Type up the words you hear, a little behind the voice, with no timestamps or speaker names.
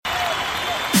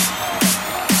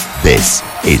This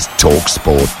is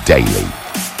TalkSport Daily.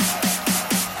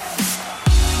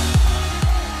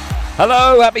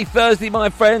 Hello, happy Thursday, my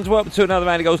friends. Welcome to another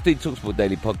Andy Goldstein TalkSport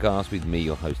Daily podcast with me,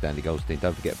 your host, Andy Goldstein.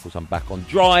 Don't forget, of course, I'm back on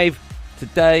drive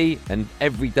today and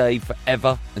every day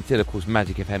forever until, of course,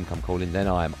 Magic FM come calling. Then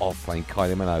I am off playing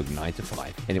Kylie Minogue 9 to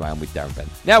 5. Anyway, I'm with Darren Ben.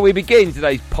 Now, we begin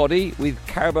today's poddy with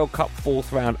Carabao Cup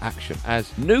 4th round action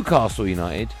as Newcastle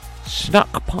United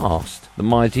snuck past the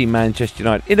mighty Manchester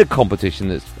United in a competition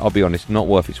that's, I'll be honest, not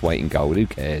worth its weight in gold. Who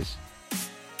cares?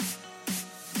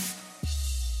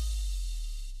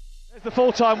 The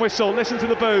full-time whistle, listen to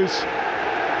the boos.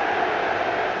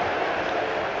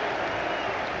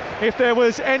 If there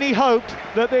was any hope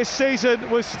that this season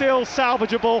was still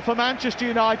salvageable for Manchester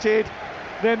United,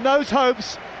 then those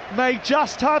hopes may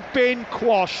just have been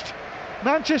quashed.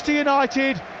 Manchester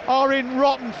United are in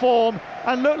rotten form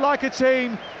and look like a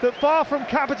team that, far from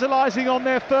capitalising on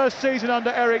their first season under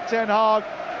Erik ten Hag,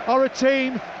 are a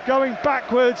team going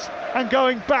backwards and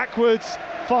going backwards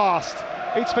fast.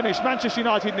 It's finished. Manchester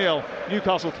United 0,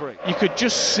 Newcastle 3. You could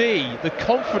just see the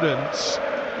confidence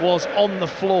was on the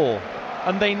floor,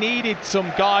 and they needed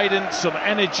some guidance, some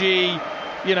energy,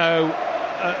 you know,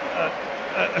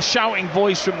 a shouting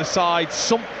voice from the side,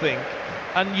 something,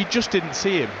 and you just didn't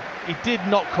see him. He did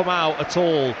not come out at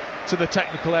all to the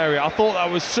technical area. I thought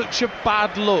that was such a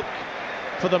bad look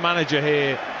for the manager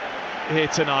here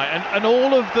tonight, and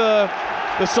all of the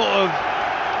sort of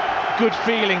good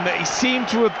feeling that he seemed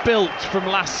to have built from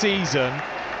last season.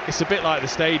 It's a bit like the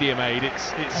Stadium Aid.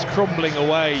 It's crumbling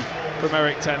away from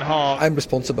Erik ten Hag. I'm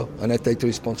responsible and I take the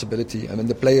responsibility. I mean,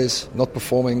 the players not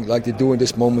performing like they do in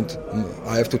this moment,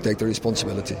 I have to take the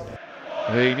responsibility.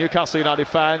 The Newcastle United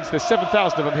fans, there's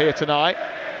 7,000 of them here tonight,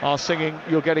 are singing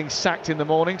 "You're Getting Sacked in the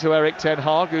Morning" to Erik ten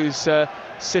Hag, who's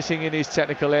sitting in his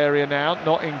technical area now,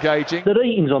 not engaging. The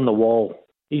writing's on the wall.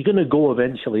 He's going to go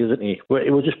eventually, isn't he?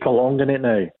 We're just prolonging it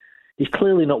now. He's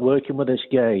clearly not working with this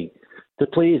guy. The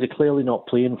players are clearly not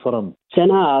playing for him. Ten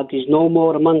Hag is no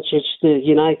more a Manchester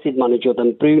United manager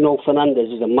than Bruno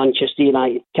Fernandes is a Manchester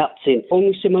United captain.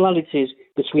 Only similarities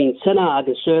between Ten Hag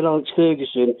and Sir Alex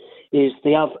Ferguson is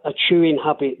they have a chewing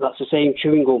habit that's the same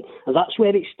chewing gum. And that's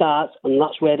where it starts and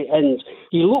that's where it ends.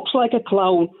 He looks like a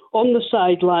clown on the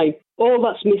sideline. All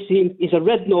that's missing is a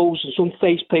red nose and some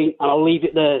face paint, and I'll leave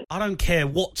it there. I don't care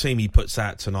what team he puts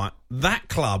out tonight. That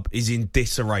club is in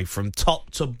disarray from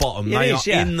top to bottom. They are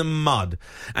in the mud.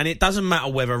 And it doesn't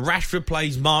matter whether Rashford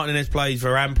plays, Martinez plays,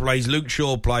 Varane plays, Luke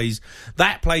Shaw plays.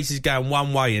 That place is going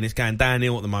one way and it's going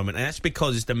downhill at the moment. And that's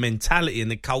because it's the mentality and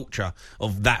the culture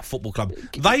of that football club.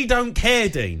 They don't care,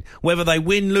 Dean, whether they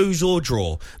win, lose or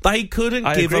draw. They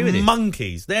couldn't give a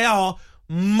monkeys. They are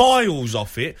miles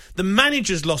off it. The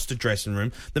manager's lost the dressing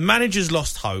room. The manager's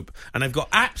lost hope, and they've got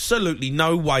absolutely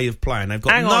no way of playing. They've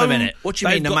got Hang on a minute. What do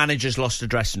you mean the manager's lost the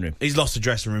dressing room? He's lost the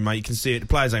dressing room, mate. You can see it. The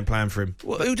players ain't playing for him.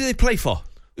 Well, who do they play for?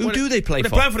 Who do they play for?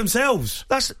 They're playing for themselves.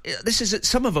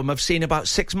 Some of them have seen about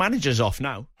 6 managers off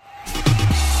now.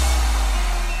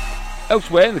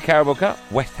 Elsewhere in the Carabao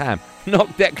Cup, West Ham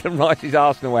knocked Declan Rice's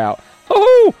Arsenal out.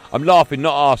 Hoo-hoo! I'm laughing,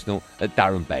 not Arsenal, at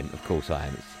Darren Ben. Of course I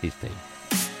am. It's his team.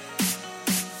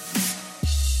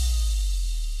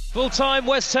 Full-time,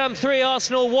 West Ham 3,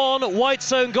 Arsenal 1.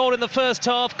 White's own goal in the first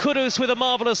half. Kudus with a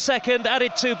marvellous second,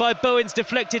 added to by Bowen's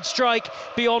deflected strike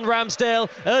beyond Ramsdale.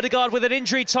 Ødegaard with an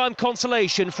injury-time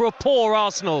consolation for a poor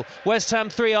Arsenal. West Ham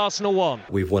 3, Arsenal 1.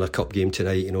 We've won a cup game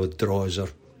tonight. You know, draws are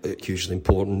hugely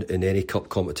important in any cup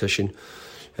competition.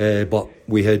 But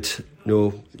we had,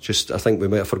 I think we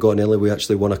might have forgotten earlier, we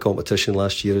actually won a competition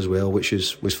last year as well, which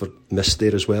was for missed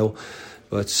there as well.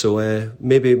 But so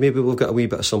maybe we'll get a wee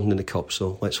bit of something in the cup,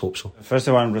 so let's hope so. First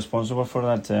of all, I'm responsible for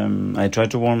that. I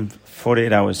tried to win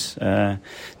 48 hours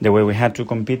the way we had to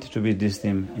compete to beat this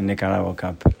team in the Carabao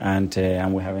Cup, and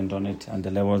we haven't done it at the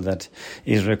level that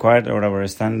is required or our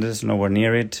standards, nowhere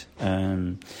near it.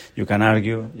 You can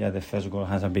argue, the first goal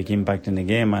has a big impact in the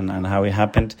game and how it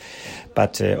happened,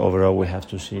 but overall we have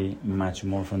to see much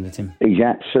more from the team. He's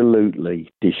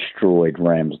absolutely destroyed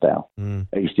Ramsdale.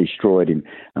 He's destroyed him,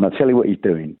 and I'll tell you what he's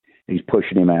doing. He's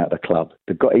pushing him out of the club.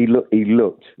 The guy, he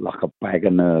looked like a bag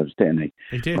of nerves, didn't he?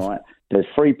 He did. Right? There's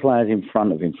 3 players in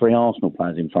front of him, 3 Arsenal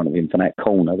players in front of him for that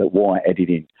corner that White headed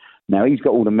in. Now he's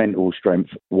got all the mental strength,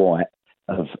 White,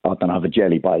 of a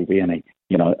jelly baby, isn't he?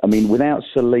 You know, I mean, without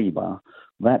Saliba,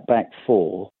 that back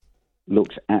 4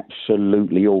 looks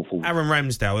absolutely awful. Aaron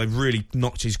Ramsdale, they've really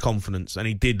knocked his confidence, and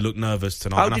he did look nervous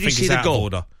tonight. How and did I think you see it's the out goal? of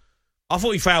order. I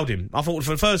thought he fouled him. I thought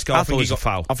for the first goal, I thought he got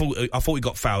fouled. I thought he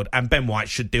got fouled, and Ben White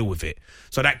should deal with it.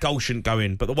 So that goal shouldn't go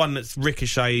in. But the one that's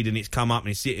ricocheted and it's come up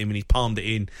and it's hit him and he's palmed it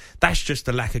in, that's just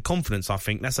a lack of confidence, I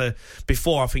think.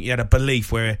 Before, I think you had a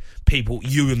belief where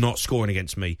you're not scoring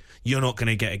against me. You're not going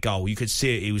to get a goal. You could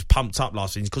see it. He was pumped up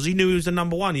last season because he knew he was the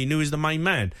number one. He knew he was the main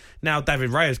man. Now David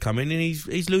Raya's come in and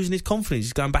he's losing his confidence.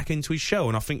 He's going back into his shell,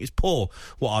 and I think it's poor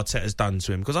what Arteta's done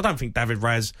to him, because I don't think David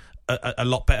Raya's a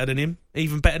lot better than him,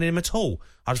 even better than him at all.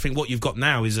 I just think what you've got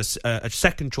now is a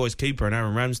second choice keeper in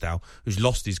Aaron Ramsdale who's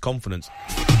lost his confidence.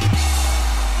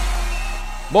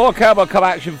 More Carabao Cup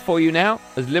action for you now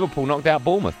as Liverpool knocked out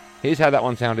Bournemouth. Here's how that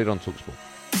one sounded on TalkSport.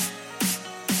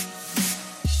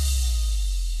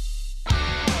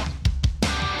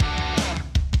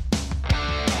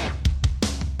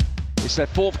 It's their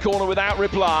fourth corner without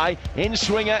reply. In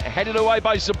swinger, headed away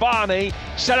by Zabani.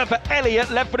 Set up for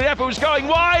Elliott, left footed effort was going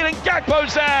wide, and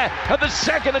Gakpo's there at the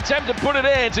second attempt to put it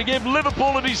in to give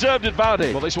Liverpool a deserved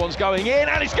advantage. Well, this one's going in,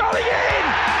 and it's going in!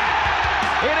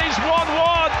 It is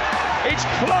 1-1. It's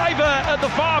Cliver at the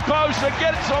far post that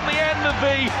gets on the end of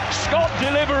the Scott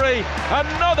delivery.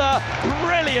 Another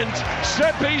brilliant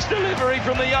set-piece delivery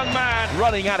from the young man.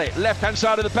 Running at it, left-hand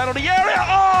side of the penalty area.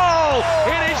 Oh!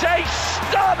 It is a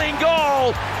stunning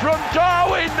goal from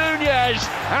Darwin Núñez,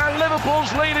 and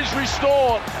Liverpool's lead is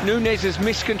restored. Núñez has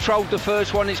miscontrolled the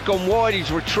first one. It's gone wide.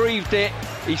 He's retrieved it.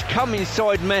 He's come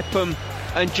inside Mepham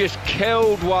and just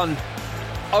killed one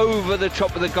over the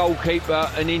top of the goalkeeper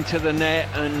and into the net,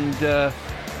 and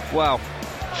wow,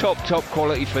 top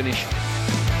quality finish.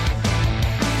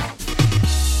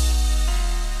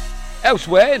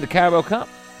 Elsewhere in the Carabao Cup,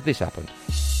 this happened.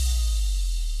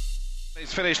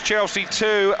 It's finished Chelsea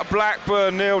 2,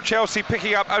 Blackburn 0. Chelsea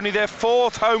picking up only their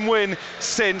fourth home win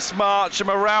since March. A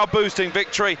morale-boosting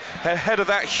victory ahead of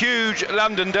that huge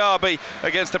London derby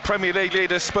against the Premier League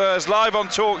leader Spurs. Live on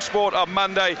TalkSport on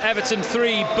Monday. Everton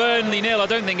 3, Burnley 0. I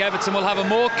don't think Everton will have a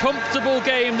more comfortable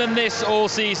game than this all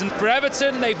season. For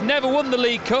Everton, they've never won the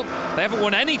League Cup. They haven't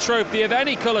won any trophy of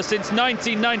any colour since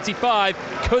 1995.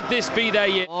 Could this be their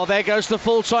year? Oh, there goes the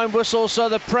full-time whistle. So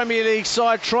the Premier League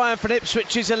side triumphant.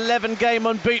 Ipswich's 11-game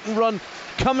unbeaten run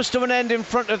comes to an end in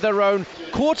front of their own.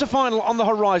 Quarter-final on the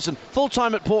horizon.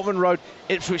 Full-time at Portman Road.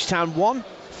 Ipswich Town 1,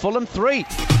 Fulham 3.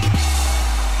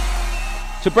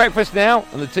 To breakfast now,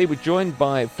 and the team were joined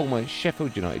by former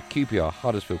Sheffield United, QPR,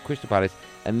 Huddersfield, Crystal Palace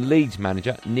and Leeds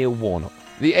manager Neil Warnock.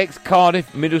 The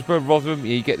ex-Cardiff, Middlesbrough, Rotherham,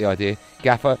 you get the idea,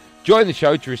 gaffer, joined the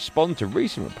show to respond to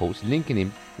recent reports linking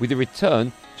him with a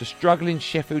return to struggling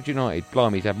Sheffield United.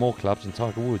 Blimey, he's had more clubs than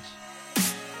Tiger Woods.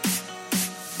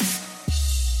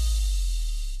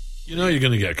 You know you're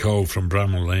going to get a call from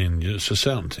Bramall Lane. It's a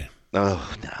certainty.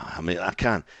 Oh, no. I mean, I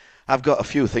can't. I've got a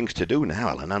few things to do now,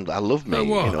 Alan. I love me,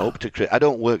 up to... I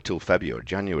don't work till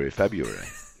January, February.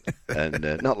 And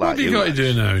not like what have you got to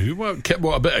do now?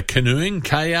 What, a bit of canoeing,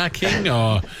 kayaking,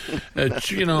 or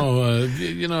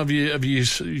have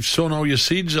you sown all your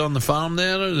seeds on the farm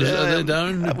there? Are they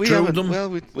down? We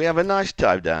have a nice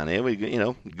time down here. We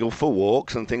go for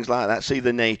walks and things like that. See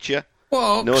the nature.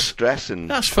 Walks. No stress, and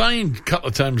that's fine. A couple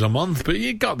of times a month, but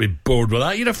you got to be bored with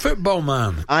that. You're a football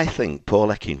man. I think Paul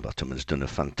Eckingbottom has done a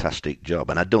fantastic job,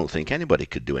 and I don't think anybody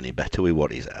could do any better with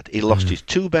what he's had. He lost his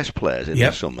two best players in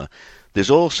the summer.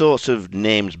 There's all sorts of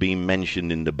names being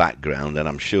mentioned in the background, and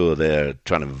I'm sure they're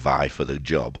trying to vie for the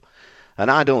job.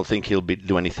 And I don't think he'll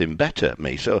do anything better at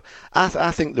me. So I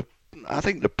think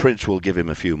the Prince will give him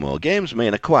a few more games,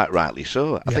 and quite rightly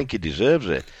so. I think he deserves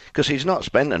it, because he's not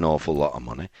spent an awful lot of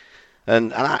money.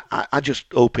 And I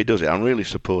just hope he does it. I'm really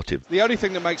supportive. The only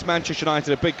thing that makes Manchester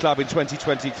United a big club in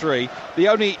 2023, the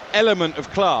only element of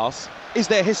class, is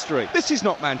their history. This is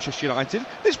not Manchester United.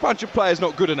 This bunch of players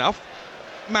not good enough,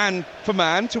 man for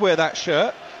man, to wear that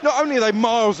shirt. Not only are they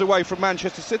miles away from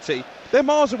Manchester City, they're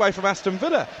miles away from Aston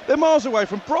Villa. They're miles away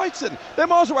from Brighton. They're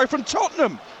miles away from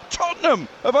Tottenham. Tottenham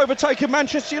have overtaken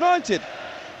Manchester United.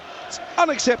 It's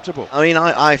unacceptable. I mean,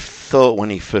 I thought when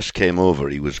he first came over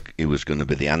he was going to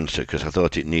be the answer, because I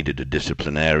thought it needed a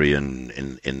disciplinarian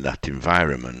in that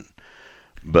environment.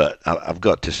 But I've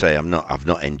got to say I've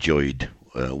not enjoyed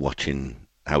watching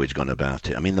how he's gone about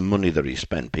it. I mean, the money that he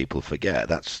spent, people forget.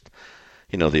 That's,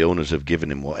 the owners have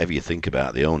given him, whatever you think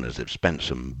about the owners, they've spent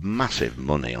some massive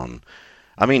money on.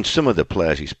 I mean, some of the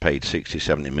players he's paid 60,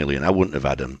 70 million. I wouldn't have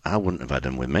had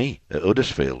them with me at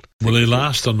Huddersfield. Will he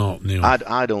last or not, Neil?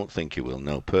 I don't think he will.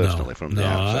 No, personally, from the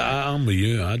outside. I'm with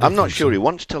you. I'm not sure he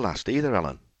wants to last either,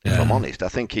 Alan. If I'm honest, I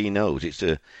think he knows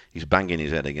he's banging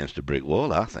his head against a brick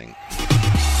wall. I think.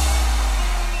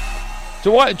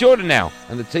 To White and Jordan now,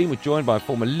 and the team was joined by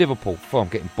former Liverpool. I'm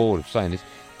getting bored of saying this.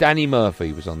 Danny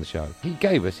Murphy was on the show. He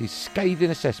gave us his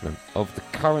scathing assessment of the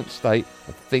current state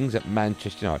of things at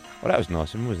Manchester United. Well, that was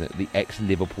nice of him, wasn't it? The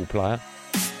ex-Liverpool player.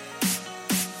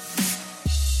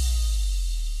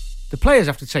 The players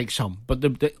have to take some, but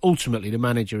ultimately the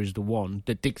manager is the one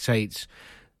that dictates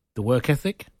the work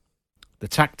ethic, the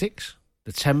tactics,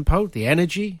 the tempo, the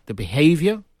energy, the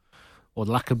behaviour, or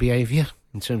lack of behaviour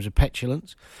in terms of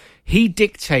petulance. He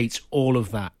dictates all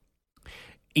of that.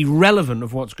 Irrelevant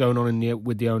of what's going on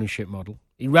with the ownership model.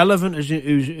 Irrelevant as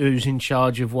who's in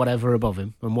charge of whatever above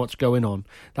him and what's going on.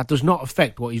 That does not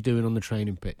affect what he's doing on the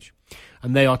training pitch.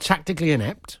 And they are tactically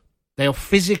inept. They are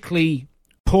physically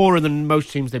poorer than most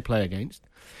teams they play against.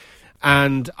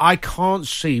 And I can't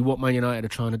see what Man United are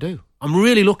trying to do. I'm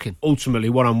really looking. Ultimately,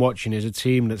 what I'm watching is a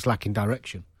team that's lacking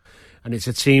direction. And it's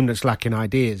a team that's lacking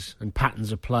ideas and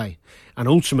patterns of play. And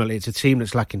ultimately, it's a team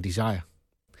that's lacking desire.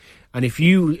 And if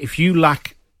you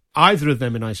lack either of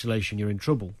them in isolation, you're in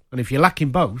trouble. And if you're lacking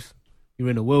both, you're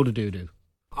in a world of doo-doo.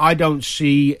 I don't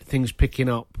see things picking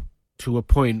up to a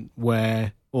point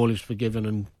where all is forgiven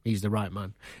and he's the right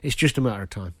man. It's just a matter of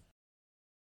time.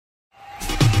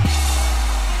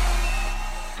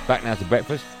 Back now to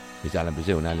breakfast. Here's Alan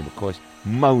Brazil and Ali McCoy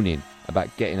moaning about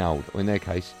getting old, or in their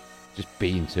case, just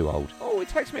being too old. Oh, it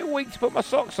takes me a week to put my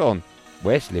socks on.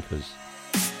 Wear slippers.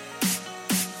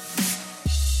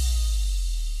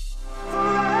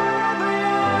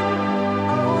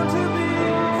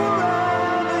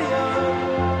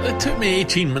 It took me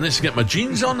 18 minutes to get my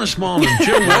jeans on this morning.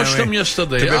 Joe washed them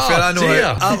yesterday. To be fair, I know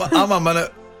dear. I'm a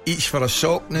minute each for a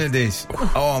sock nowadays.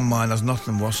 Oh man, there's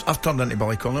nothing worse. I've turned into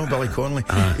Billy Connolly. Billy Connolly.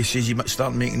 He says you might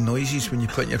start making noises when you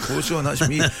put your clothes on. That's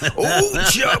me. Oh,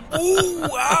 chap. Oh,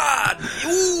 ah.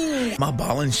 Ooh. My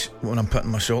balance when I'm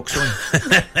putting my socks on.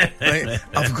 Right,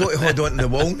 I've got to hold on to the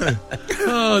wall now.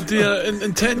 Oh dear.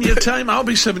 In 10 year time, I'll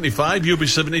be 75. You'll be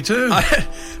 72.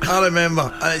 I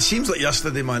remember. And it seems like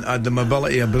yesterday, man, I had the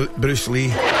mobility of Bruce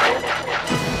Lee.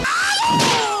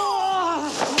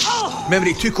 Remember,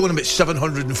 he took on about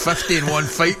 750 in one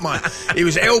fight, man. He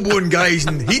was elbowing guys,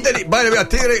 and he did it. By the way, I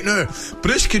tell you right now,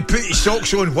 Bruce could put his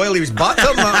socks on while he was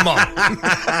battering that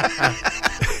man.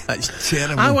 That's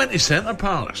terrible. I went to Centre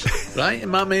Parks, right?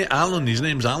 And my mate Alan, his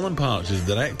name's Alan Parks, he's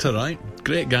the director, right?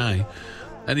 Great guy.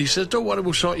 And he says, don't worry,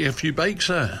 we'll sort you a few bikes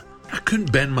out. I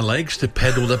couldn't bend my legs to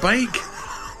pedal the bike.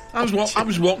 I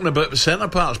was walking about the Centre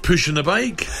Parks, pushing the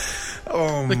bike.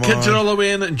 Oh, the kids are all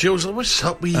away in it, and Joe's like, what's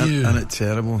up with you? And it's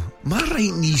terrible. My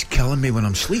right knee's killing me when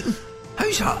I'm sleeping.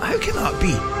 How's that? How can that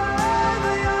be?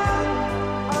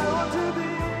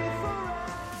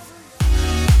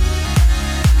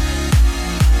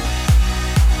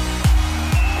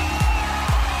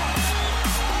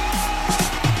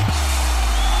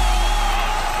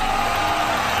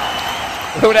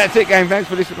 Well, that's it, gang. Thanks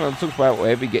for listening on TalkSport,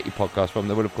 wherever you get your podcast from.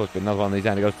 There will, of course, be another one of these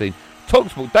Andy Goldstein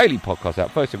TalkSport daily podcasts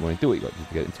out first thing morning. Do what you got to do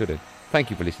to get until then. Thank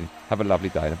you for listening. Have a lovely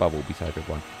day, and above all, be safe,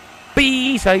 everyone.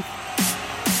 Be safe.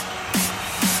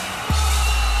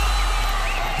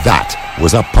 That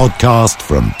was a podcast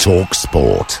from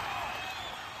TalkSport.